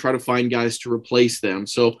rather than try to find guys to replace them.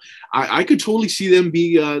 So I could totally see them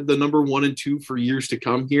be the number 1 and 2 for years to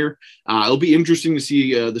come here. It'll be interesting to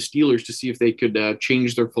see the Steelers to see if they could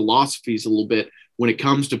change their philosophies a little bit when it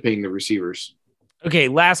comes to paying the receivers. Okay,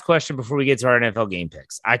 last question before we get to our NFL game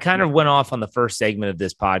picks. I kind of went off on the first segment of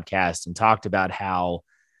this podcast and talked about how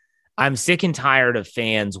I'm sick and tired of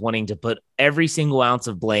fans wanting to put every single ounce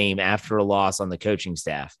of blame after a loss on the coaching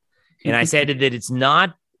staff. And I said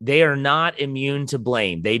that they are not immune to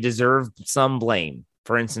blame. They deserve some blame.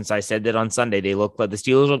 For instance, I said that on Sunday, the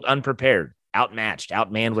Steelers looked unprepared, outmatched,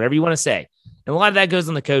 outmanned, whatever you want to say. And a lot of that goes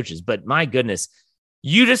on the coaches, but my goodness,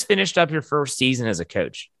 you just finished up your first season as a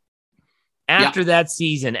coach. After that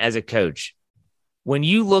season as a coach, when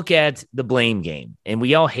you look at the blame game, and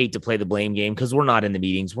we all hate to play the blame game because we're not in the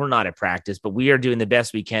meetings, we're not at practice, but we are doing the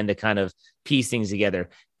best we can to kind of piece things together.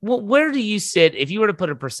 Well, where do you sit if you were to put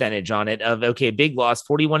a percentage on it of, okay, big loss,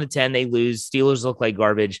 41-10, they lose, Steelers look like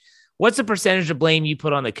garbage. What's the percentage of blame you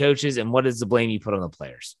put on the coaches, and what is the blame you put on the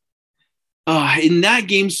players? In that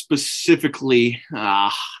game specifically,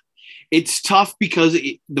 it's tough because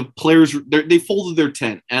the players, they folded their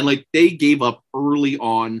tent and like they gave up early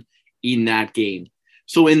on in that game.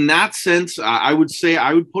 So in that sense, I would say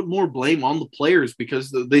I would put more blame on the players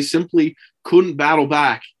because they simply couldn't battle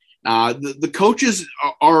back. The coaches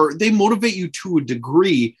they motivate you to a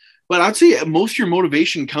degree, but I'd say most of your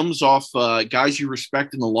motivation comes off guys you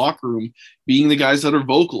respect in the locker room, being the guys that are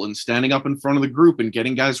vocal and standing up in front of the group and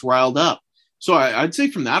getting guys riled up. So I'd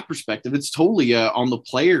say from that perspective, it's totally on the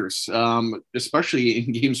players, especially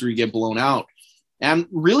in games where you get blown out. And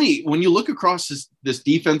really, when you look across this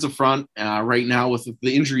defensive front right now with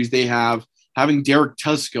the injuries they have, having Derek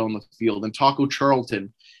Tuska on the field and Taco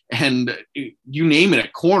Charlton, and you name it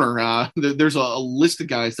at corner, there's a list of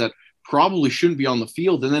guys that probably shouldn't be on the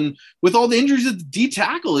field. And then with all the injuries at the D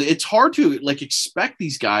tackle, it's hard to like expect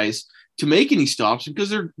these guys to make any stops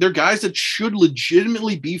because they're guys that should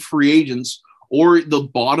legitimately be free agents or the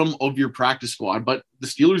bottom of your practice squad. But the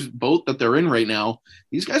Steelers boat that they're in right now,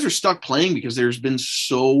 these guys are stuck playing because there's been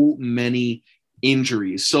so many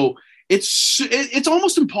injuries. So it's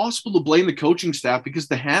almost impossible to blame the coaching staff because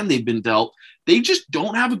the hand they've been dealt, they just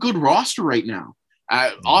don't have a good roster right now.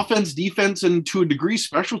 Offense, defense, and to a degree,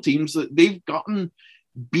 special teams, they've gotten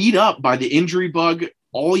beat up by the injury bug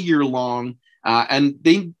all year long. And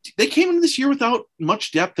they came into this year without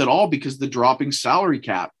much depth at all because of the dropping salary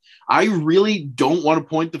cap. I really don't want to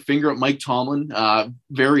point the finger at Mike Tomlin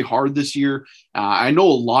very hard this year. I know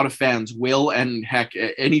a lot of fans will, and heck,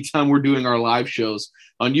 anytime we're doing our live shows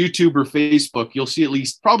on YouTube or Facebook, you'll see at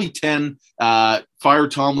least probably 10 Fire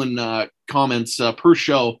Tomlin comments per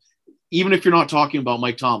show, even if you're not talking about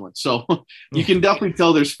Mike Tomlin. So you can definitely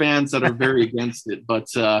tell there's fans that are very against it. But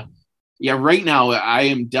yeah, right now I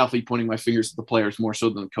am definitely pointing my fingers at the players more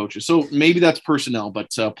so than the coaches. So maybe that's personnel,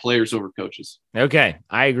 but players over coaches. Okay,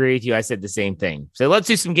 I agree with you. I said the same thing. So let's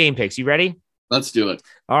do some game picks. You ready? Let's do it.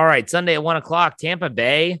 All right, Sunday at 1:00, Tampa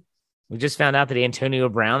Bay. We just found out that Antonio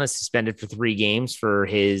Brown is suspended for 3 games for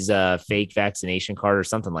his fake vaccination card or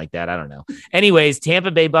something like that. I don't know. Anyways,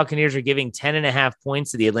 Tampa Bay Buccaneers are giving 10.5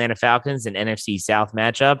 points to the Atlanta Falcons in NFC South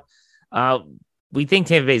matchup. We think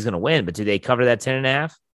Tampa Bay is going to win, but do they cover that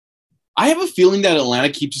 10.5? I have a feeling that Atlanta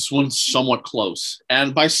keeps this one somewhat close.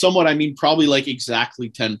 And by somewhat, I mean probably like exactly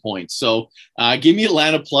 10 points. So give me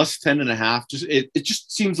Atlanta plus 10.5. It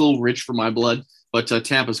just seems a little rich for my blood. But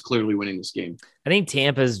Tampa's clearly winning this game. I think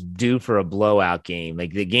Tampa's due for a blowout game.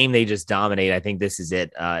 Like the game they just dominate, I think this is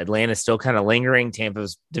it. Atlanta's still kind of lingering.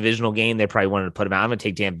 Tampa's divisional game, they probably wanted to put them out. I'm going to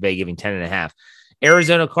take Tampa Bay, giving 10.5.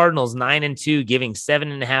 Arizona Cardinals 9-2, giving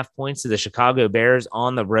 7.5 points to the Chicago Bears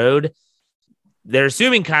on the road. They're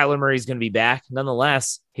assuming Kyler Murray's going to be back.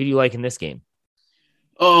 Nonetheless, who do you like in this game?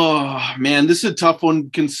 Oh, man, this is a tough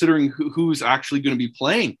one considering who's actually going to be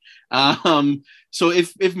playing. So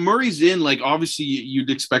if Murray's in, like, obviously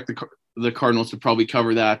you'd expect the Cardinals to probably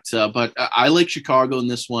cover that. But I like Chicago in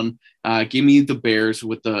this one. Give me the Bears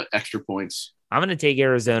with the extra points. I'm going to take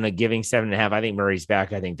Arizona, giving 7.5. I think Murray's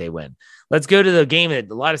back. I think they win. Let's go to the game that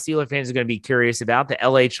a lot of Steelers fans are going to be curious about. The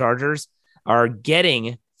LA Chargers are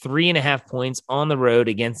getting 3.5 points on the road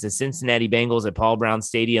against the Cincinnati Bengals at Paul Brown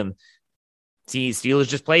Stadium. See, Steelers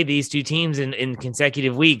just played these two teams in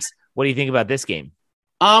consecutive weeks. What do you think about this game?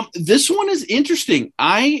 This one is interesting.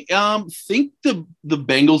 I think the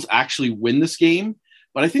Bengals actually win this game,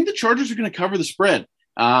 but I think the Chargers are going to cover the spread.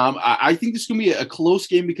 I think this is going to be a close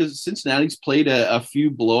game because Cincinnati's played a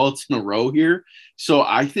few blowouts in a row here. So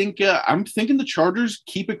I think I'm thinking the Chargers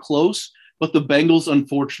keep it close, but the Bengals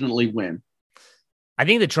unfortunately win. I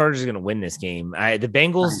think the Chargers are going to win this game. The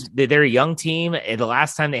Bengals, they're a young team. The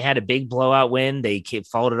last time they had a big blowout win, they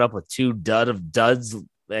followed it up with two duds,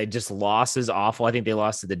 just losses. Awful. I think they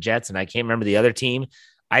lost to the Jets, and I can't remember the other team.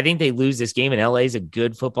 I think they lose this game, and LA is a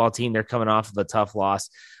good football team. They're coming off of a tough loss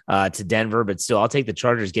to Denver, but still, I'll take the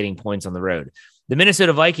Chargers getting points on the road. The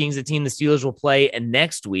Minnesota Vikings, the team the Steelers will play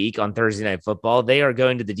next week on Thursday Night Football, they are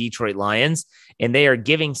going to the Detroit Lions, and they are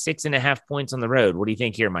giving 6.5 points on the road. What do you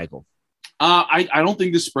think here, Michael? I don't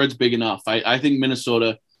think this spread's big enough. I think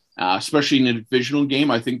Minnesota, especially in a divisional game,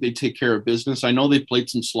 I think they take care of business. I know they played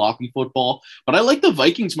some sloppy football, but I like the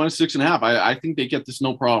Vikings minus 6.5. I think they get this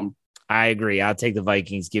no problem. I agree. I'll take the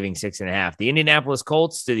Vikings giving 6.5. The Indianapolis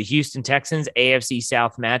Colts to the Houston Texans, AFC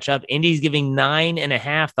South matchup. Indy's giving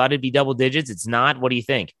 9.5. Thought it'd be double digits. It's not. What do you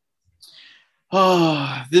think?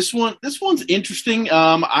 Oh, this one's interesting.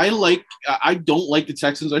 I don't like the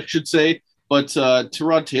Texans, I should say. But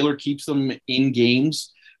Tyrod Taylor keeps them in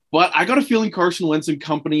games. But I got a feeling Carson Wentz and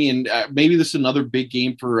company, and maybe this is another big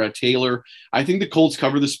game for Taylor. I think the Colts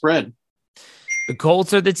cover the spread. The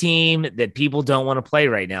Colts are the team that people don't want to play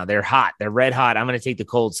right now. They're hot. They're red hot. I'm going to take the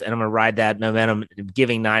Colts, and I'm going to ride that momentum,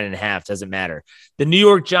 giving 9.5. Doesn't matter. The New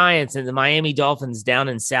York Giants and the Miami Dolphins down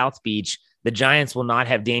in South Beach. The Giants will not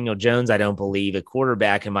have Daniel Jones, I don't believe, at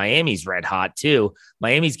quarterback, and Miami's red hot, too.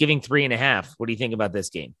 Miami's giving 3.5. What do you think about this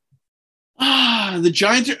game? The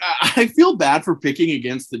Giants, I feel bad for picking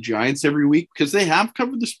against the Giants every week because they have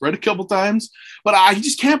covered the spread a couple times, but I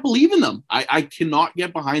just can't believe in them. I cannot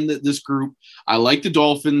get behind this group. I like the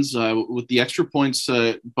Dolphins with the extra points,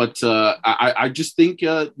 but I just think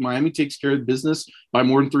Miami takes care of business by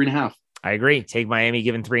more than 3.5. I agree. Take Miami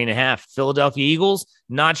giving 3.5. Philadelphia Eagles,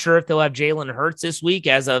 not sure if they'll have Jalen Hurts this week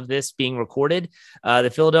as of this being recorded.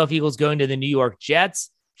 The Philadelphia Eagles going to the New York Jets.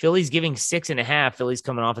 Philly's giving 6.5. Philly's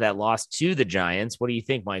coming off of that loss to the Giants. What do you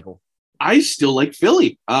think, Michael? I still like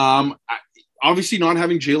Philly. Obviously, not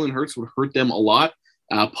having Jalen Hurts would hurt them a lot.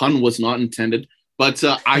 Pun was not intended, but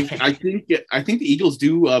I think the Eagles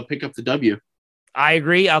do pick up the W. I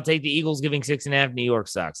agree. I'll take the Eagles giving 6.5. New York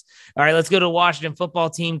sucks. All right, let's go to the Washington football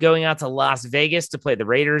team going out to Las Vegas to play the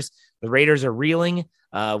Raiders. The Raiders are reeling.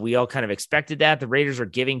 We all kind of expected that. The Raiders are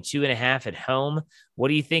giving 2.5 at home. What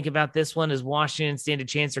do you think about this one? Does Washington stand a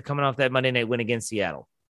chance they're coming off that Monday night win against Seattle?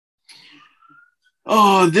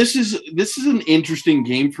 Oh, this is an interesting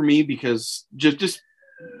game for me because just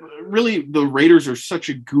really the Raiders are such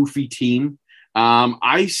a goofy team.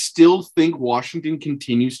 I still think Washington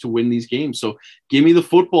continues to win these games. So give me the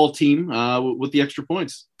football team with the extra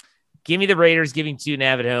points. Give me the Raiders giving 2.5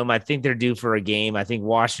 at home. I think they're due for a game. I think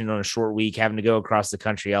Washington on a short week having to go across the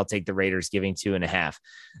country. I'll take the Raiders giving 2.5.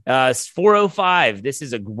 4:05. This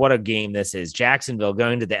is what a game this is. Jacksonville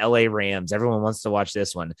going to the LA Rams. Everyone wants to watch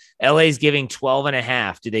this one. LA's giving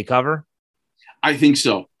 12.5. Do they cover? I think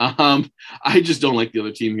so. I just don't like the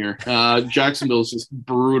other team here. Jacksonville is just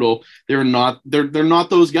brutal. They're not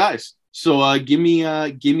those guys. So give me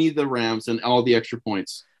the Rams and all the extra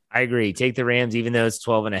points. I agree. Take the Rams, even though it's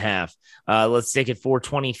 12.5. Let's take it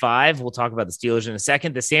 425. We'll talk about the Steelers in a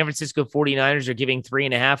second. The San Francisco 49ers are giving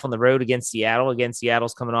 3.5 on the road against Seattle. Again,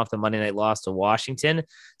 Seattle's coming off the Monday night loss to Washington.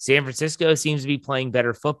 San Francisco seems to be playing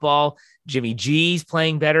better football. Jimmy G's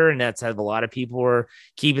playing better, and that's how a lot of people are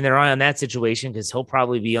keeping their eye on that situation because he'll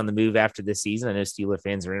probably be on the move after this season. I know Steeler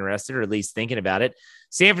fans are interested, or at least thinking about it.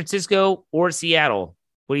 San Francisco or Seattle?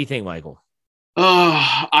 What do you think, Michael?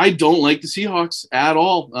 I don't like the Seahawks at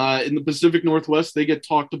all. In the Pacific Northwest, they get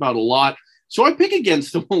talked about a lot. So I pick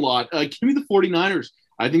against them a lot. Give me the 49ers.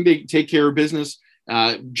 I think they take care of business.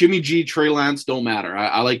 Jimmy G, Trey Lance don't matter.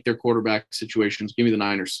 I like their quarterback situations. Give me the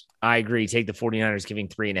Niners. I agree. Take the 49ers giving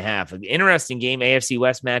 3.5. An interesting game, AFC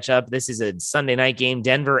West matchup. This is a Sunday night game.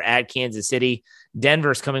 Denver at Kansas City.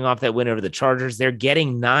 Denver's coming off that win over the Chargers. They're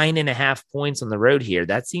getting 9.5 points on the road here.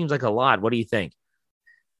 That seems like a lot. What do you think?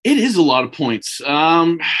 It is a lot of points.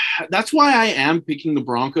 That's why I am picking the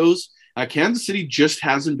Broncos. Kansas City just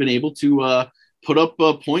hasn't been able to put up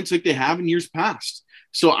points like they have in years past.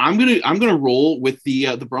 So I'm gonna roll with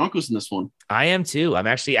the Broncos in this one. I am too. I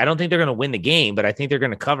don't think they're gonna win the game, but I think they're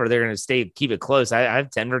gonna cover. They're gonna keep it close. I have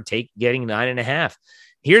Denver getting 9.5.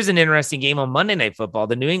 Here's an interesting game on Monday Night Football.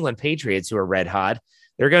 The New England Patriots, who are red hot,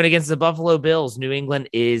 they're going against the Buffalo Bills. New England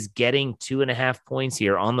is getting 2.5 points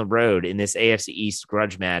here on the road in this AFC East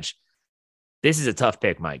grudge match. This is a tough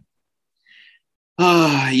pick, Mike.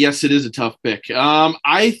 Yes, it is a tough pick.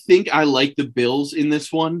 I think I like the Bills in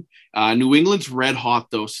this one. New England's red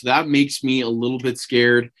hot though, so that makes me a little bit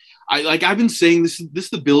scared. I've been saying this is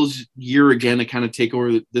the Bills' year again to kind of take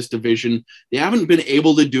over this division. They haven't been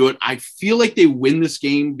able to do it. I feel like they win this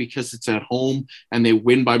game because it's at home and they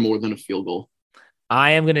win by more than a field goal.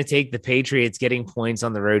 I am going to take the Patriots getting points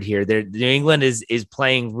on the road here. New England is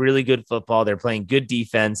playing really good football. They're playing good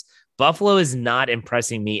defense. Buffalo is not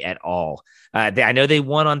impressing me at all. I know they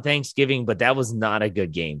won on Thanksgiving, but that was not a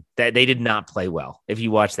good game. That they did not play well if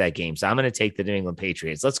you watch that game. So I'm going to take the New England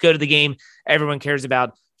Patriots. Let's go to the game everyone cares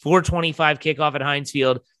about. 4:25 kickoff at Heinz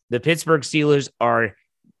Field. The Pittsburgh Steelers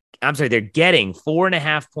they're getting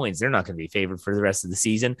 4.5 points. They're not going to be favored for the rest of the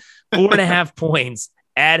season. 4.5 points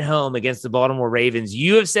at home against the Baltimore Ravens.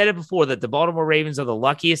 You have said it before that the Baltimore Ravens are the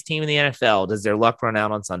luckiest team in the NFL. Does their luck run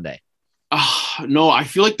out on Sunday? No, I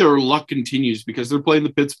feel like their luck continues because they're playing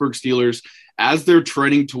the Pittsburgh Steelers as they're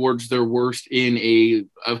trending towards their worst in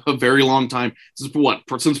a very long time.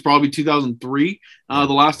 Since probably 2003, the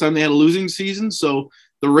last time they had a losing season. So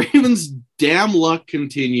the Ravens' damn luck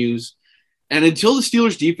continues. And until the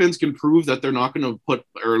Steelers defense can prove that they're not going to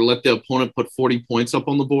let the opponent put 40 points up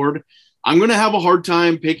on the board, I'm going to have a hard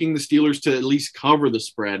time picking the Steelers to at least cover the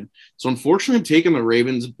spread. So unfortunately, I'm taking the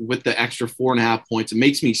Ravens with the extra 4.5 points. It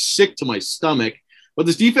makes me sick to my stomach, but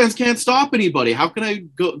this defense can't stop anybody. How can I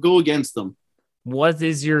go against them? What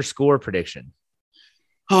is your score prediction?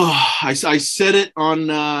 I said it on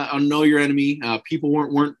Know Your Enemy. People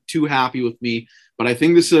weren't too happy with me, but I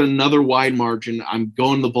think this is another wide margin. I'm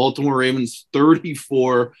going the Baltimore Ravens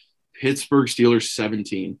 34, Pittsburgh Steelers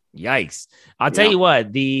 17. Yikes. I'll tell you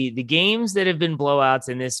what, the games that have been blowouts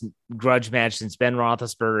in this grudge match since Ben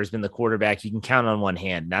Roethlisberger has been the quarterback, you can count on one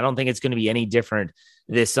hand. And I don't think it's going to be any different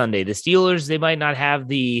this Sunday. The Steelers, they might not have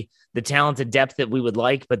the talented depth that we would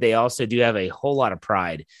like, but they also do have a whole lot of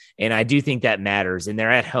pride. And I do think that matters. And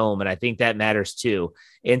they're at home, and I think that matters too.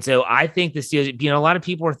 And so I think the Steelers, a lot of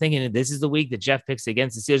people are thinking that this is the week that Jeff picks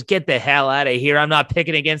against the Steelers. Get the hell out of here. I'm not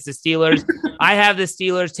picking against the Steelers. I have the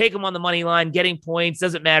Steelers. Take them on the money line, getting points.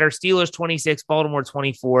 Doesn't matter. Steelers 26, Baltimore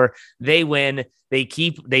 24. They win. They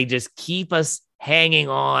just keep us hanging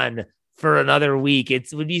on for another week. It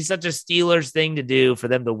would be such a Steelers thing to do for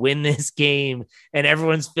them to win this game, and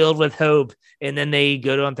everyone's filled with hope. And then they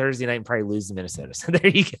go to on Thursday night and probably lose to Minnesota. So there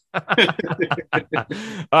you go.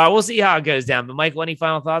 We'll see how it goes down. But Michael, any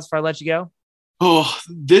final thoughts before I let you go?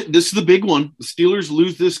 This is the big one. The Steelers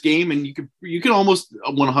lose this game, and you can almost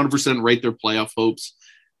 100% rate their playoff hopes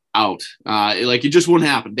out. It just wouldn't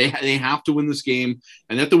happen. They have to win this game,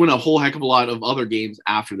 and they have to win a whole heck of a lot of other games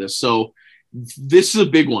after this. So this is a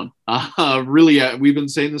big one. Really, we've been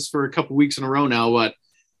saying this for a couple weeks in a row now, but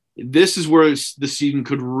this is where the season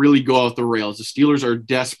could really go off the rails. The Steelers are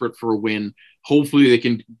desperate for a win. Hopefully they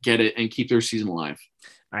can get it and keep their season alive.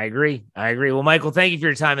 I agree. Well, Michael, thank you for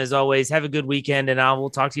your time as always. Have a good weekend, and I will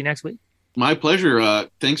talk to you next week. My pleasure.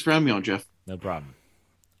 Thanks for having me on, Jeff. No problem.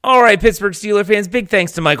 All right, Pittsburgh Steelers fans, big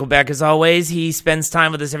thanks to Michael Beck as always. He spends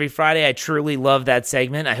time with us every Friday. I truly love that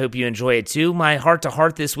segment. I hope you enjoy it too. My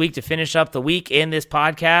heart-to-heart this week to finish up the week in this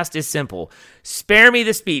podcast is simple. Spare me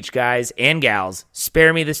the speech, guys and gals.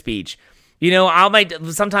 Spare me the speech.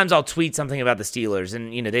 Sometimes I'll tweet something about the Steelers,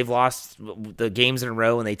 and, they've lost the games in a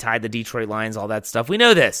row, and they tied the Detroit Lions, all that stuff. We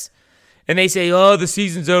know this. And they say, oh, the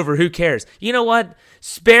season's over. Who cares? You know what?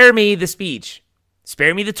 Spare me the speech.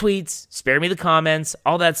 Spare me the tweets. Spare me the comments,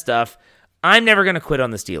 all that stuff. I'm never going to quit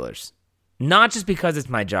on the Steelers. Not just because it's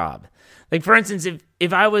my job. Like, for instance,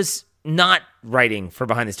 if I was not writing for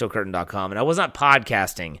BehindTheSteelCurtain.com and I was not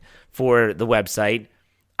podcasting for the website,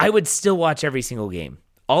 I would still watch every single game.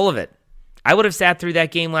 All of it. I would have sat through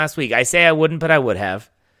that game last week. I say I wouldn't, but I would have.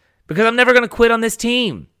 Because I'm never going to quit on this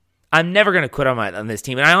team. I'm never going to quit on this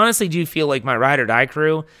team. And I honestly do feel like my ride or die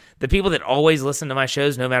crew, the people that always listen to my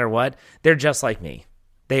shows no matter what, they're just like me.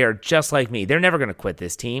 They are just like me. They're never going to quit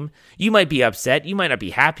this team. You might be upset. You might not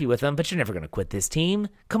be happy with them, but you're never going to quit this team.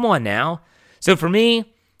 Come on now. So for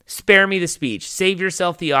me, spare me the speech. Save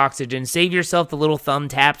yourself the oxygen. Save yourself the little thumb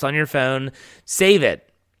taps on your phone. Save it.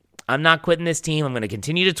 I'm not quitting this team. I'm going to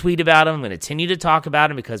continue to tweet about them. I'm going to continue to talk about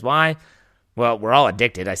them because why? Well, we're all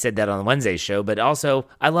addicted. I said that on Wednesday's show, but also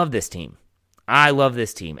I love this team. I love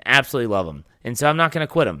this team. Absolutely love them. And so I'm not going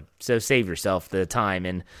to quit them. So save yourself the time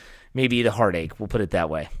and maybe the heartache. We'll put it that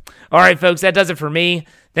way. All right, folks, that does it for me.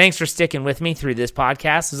 Thanks for sticking with me through this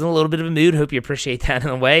podcast. I was in a little bit of a mood. Hope you appreciate that in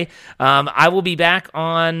a way. I will be back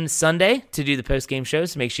on Sunday to do the post-game show,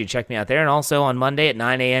 so make sure you check me out there. And also on Monday at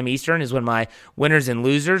 9 a.m. Eastern is when my winners and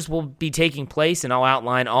losers will be taking place, and I'll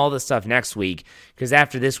outline all the stuff next week, because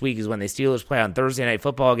after this week is when the Steelers play on Thursday Night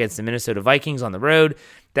Football against the Minnesota Vikings on the road.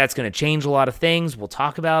 That's going to change a lot of things. We'll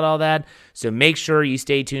talk about all that. So make sure you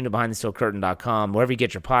stay tuned to BehindTheSteelCurtain.com. Wherever you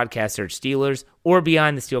get your podcast, search Steelers or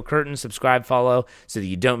Behind the Steel Curtain. Subscribe, follow, so that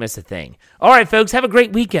you don't miss a thing. All right, folks, have a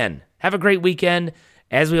great weekend. Have a great weekend.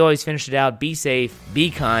 As we always finish it out, be safe, be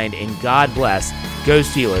kind, and God bless. Go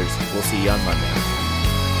Steelers. We'll see you on Monday.